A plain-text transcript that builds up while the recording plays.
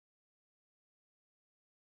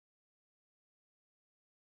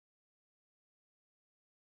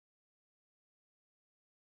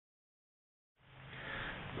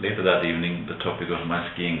Later that evening, the topic of my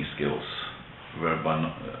skiing skills, which were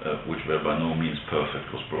by no means perfect,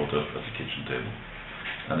 was brought up at the kitchen table.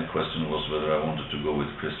 And the question was whether I wanted to go with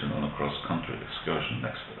Kristian on a cross-country excursion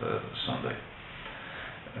next Sunday,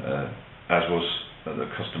 as was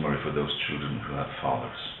customary for those children who had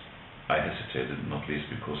fathers. I hesitated, not least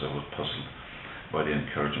because I was puzzled by the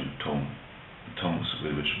encouraging tones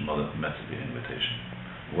with which Mother met the invitation.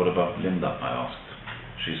 "What about Linda?" I asked.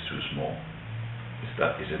 "She's too small."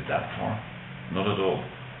 Is it that far? Not at all.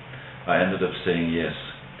 I ended up saying yes.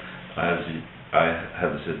 I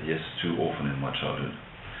had said yes too often in my childhood.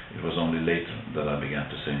 It was only later that I began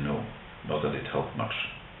to say no, not that it helped much.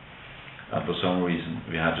 And for some reason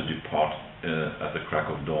we had to depart at the crack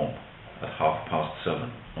of dawn, at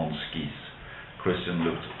 7:30 on skis. Kristian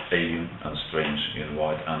looked alien and strange in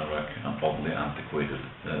white anorak and oddly antiquated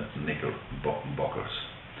knickerbockers,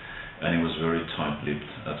 and he was very tight-lipped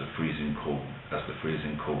as the freezing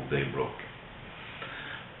cold day broke.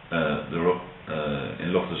 In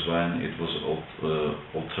Loftesveien it was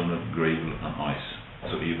alternate gravel and ice,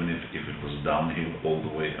 so even if it was downhill all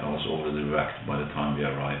the way, I was already wrecked by the time we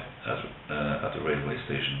arrived at the railway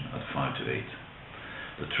station at 5 to 8.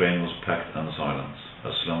 The train was packed and silent,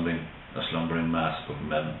 a slumbering mass of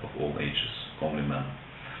men of all ages, only men,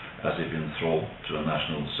 as if enthralled to a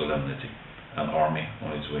national solemnity, an army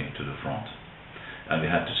on its way to the front. And we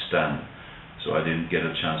had to stand, so I didn't get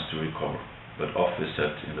a chance to recover, but off we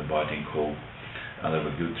set in the biting cold, and there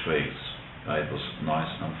were good trails. It was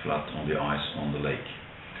nice and flat on the ice on the lake.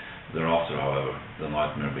 Thereafter, however, the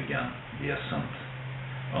nightmare began, the ascent.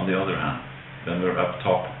 On the other hand, when we were up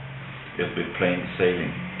top, it'll be plain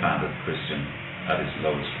sailing, panted Kristian at his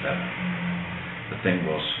lowest ebb. The thing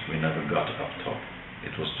was, we never got up top.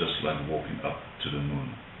 It was just like walking up to the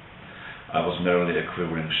moon. I was merely a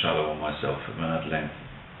quivering shadow of myself when at length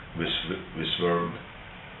we swerved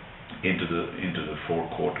into the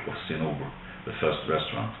forecourt of Cinnober, the first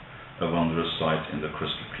restaurant, a wondrous sight in the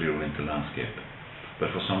crystal clear winter landscape.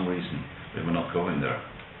 But for some reason we were not going there.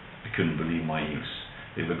 I couldn't believe my ears.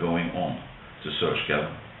 We were going on to Sørskau.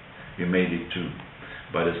 We made it too,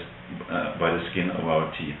 by the skin of our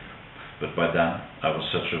teeth. But by then I was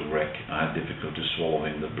such a wreck I had difficulty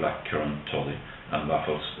swallowing the black currant toddy and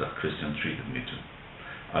waffles that Kristian treated me to.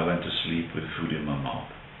 I went to sleep with food in my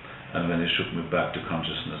mouth, and when he shook me back to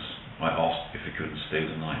consciousness, I asked if he couldn't stay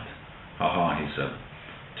the night. "Ha-ha," he said,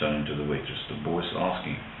 turning to the waitress. "The boy's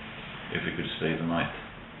asking if he could stay the night."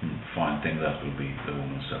 "Fine thing that will be," the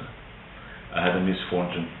woman said. I had the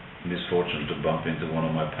misfortune to bump into one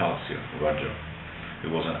of my pals here, Roger, who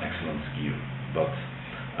was an excellent skier, but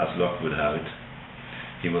as luck would have it,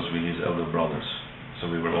 he was with his elder brothers, so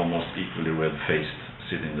we were almost equally red-faced,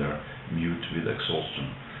 sitting there, mute with exhaustion,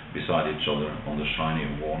 beside each other on the shiny,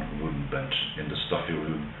 worn wooden bench in the stuffy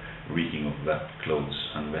room, reeking of wet clothes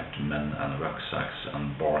and wet men and rucksacks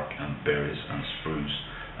and bark and berries and spruce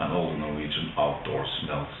and all the Norwegian outdoor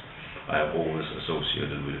smells I have always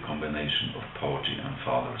associated with a combination of poverty and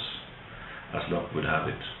fathers. As luck would have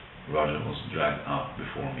it, Roger was dragged out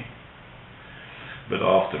before me. But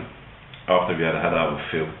after we had had our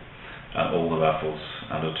fill, and all the waffles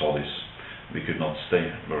and the toddies, we could not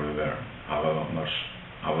stay where we were, however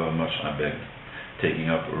much I begged, taking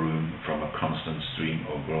up room from a constant stream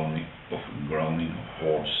of groaning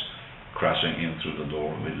hordes, crashing in through the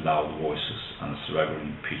door with loud voices and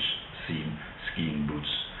swaggering pitch-seam skiing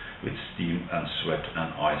boots, with steam and sweat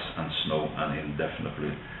and ice and snow and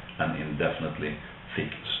indefinitely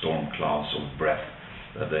thick storm clouds of breath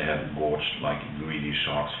that they had gorged like greedy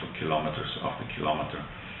sharks for kilometers after kilometer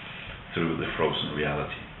through the frozen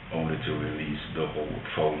reality, only to release the whole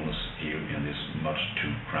foulness here in this much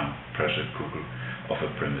too cramped pressure cooker of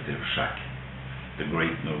a primitive shack. The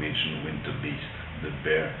great Norwegian winter beast, the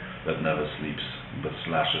bear that never sleeps but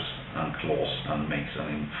slashes and claws and makes an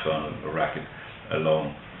infernal racket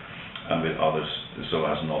alone and with others so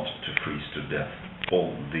as not to freeze to death.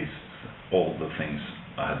 All the things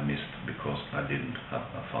I had missed because I didn't have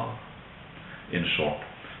a father. In short,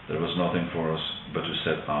 there was nothing for us but to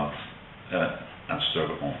set out and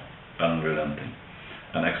struggle on, unrelenting.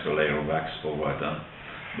 An extra layer of wax all right then,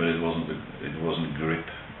 but it wasn't grip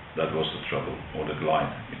that was the trouble, or the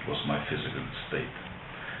glide, it was my physical state.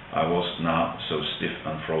 I was now so stiff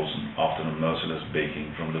and frozen after the merciless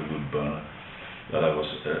baking from the wood burner that I was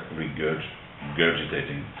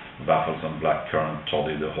regurgitating waffles and black currant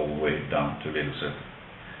toddy the whole way down to Lilleset.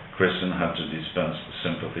 Kristian had to dispense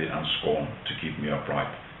sympathy and scorn to keep me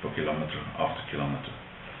upright for kilometer after kilometer.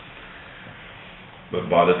 But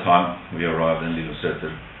by the time we arrived in Lilleset,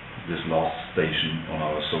 this last station on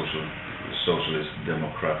our socialist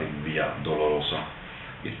democratic Via Dolorosa,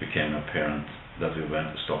 it became apparent that we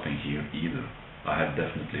weren't stopping here either. I had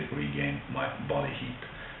definitely regained my body heat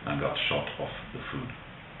and got shot off the food.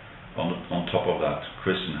 On top of that,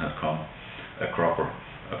 Kristian had come a cropper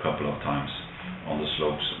a couple of times on the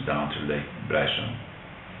slopes down to Lake Breisjøen.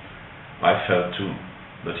 I fell too,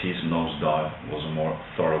 but his nosedive was a more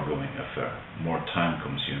thoroughgoing affair, more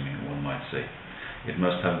time-consuming, one might say. It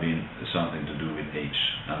must have been something to do with age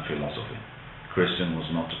and philosophy. Kristian was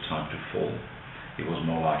not the type to fall. He was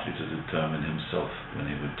more likely to determine himself when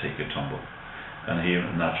he would take a tumble, and here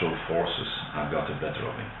natural forces had got the better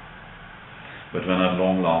of him. But when at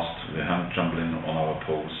long last we hung trembling on our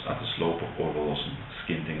poles at the slope of Orvelåsen,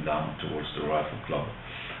 squinting down towards the rifle club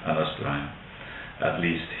and Østerheim, at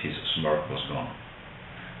least his smirk was gone.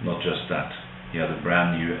 Not just that, he had a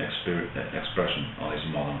brand new expression on his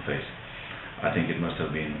modern face. I think it must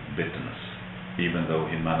have been bitterness, even though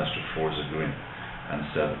he managed to force a grin and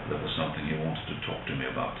said there was something he wanted to talk to me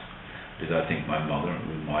about. Did I think my mother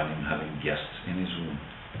would mind him having guests in his room?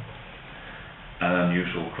 An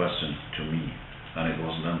unusual question to me, and it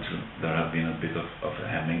wasn't until there had been a bit of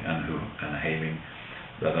hemming and hawing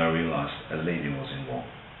that I realized a lady was involved.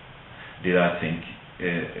 Did I think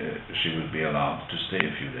she would be allowed to stay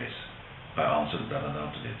a few days? I answered that I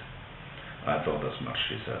doubted it. I thought as much,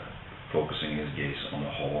 he said, focusing his gaze on the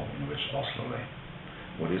hall in which Oslo lay.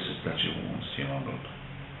 What is it that she wants, he mumbled.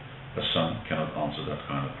 A son cannot answer that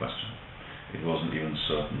kind of question. It wasn't even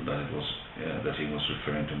certain that he was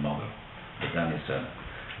referring to mother. But then he said,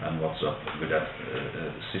 and what's up with that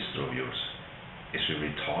sister of yours? Is she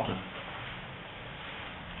retarded?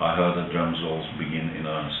 I heard the drum rolls begin in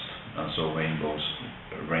earnest, and saw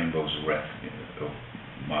rainbows wreath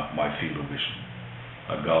my field of vision.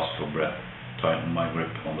 I gasped for breath, tightened my grip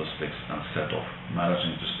on the sticks, and set off,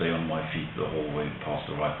 managing to stay on my feet the whole way past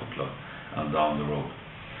the rifle club and down the road.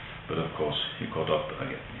 But of course he caught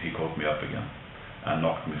me up again and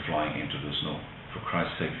knocked me flying into the snow. For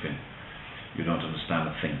Christ's sake, Finn, you don't understand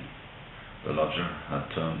a thing. The lodger had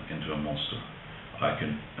turned into a monster. I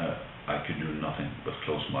could do nothing but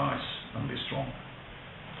close my eyes and be strong.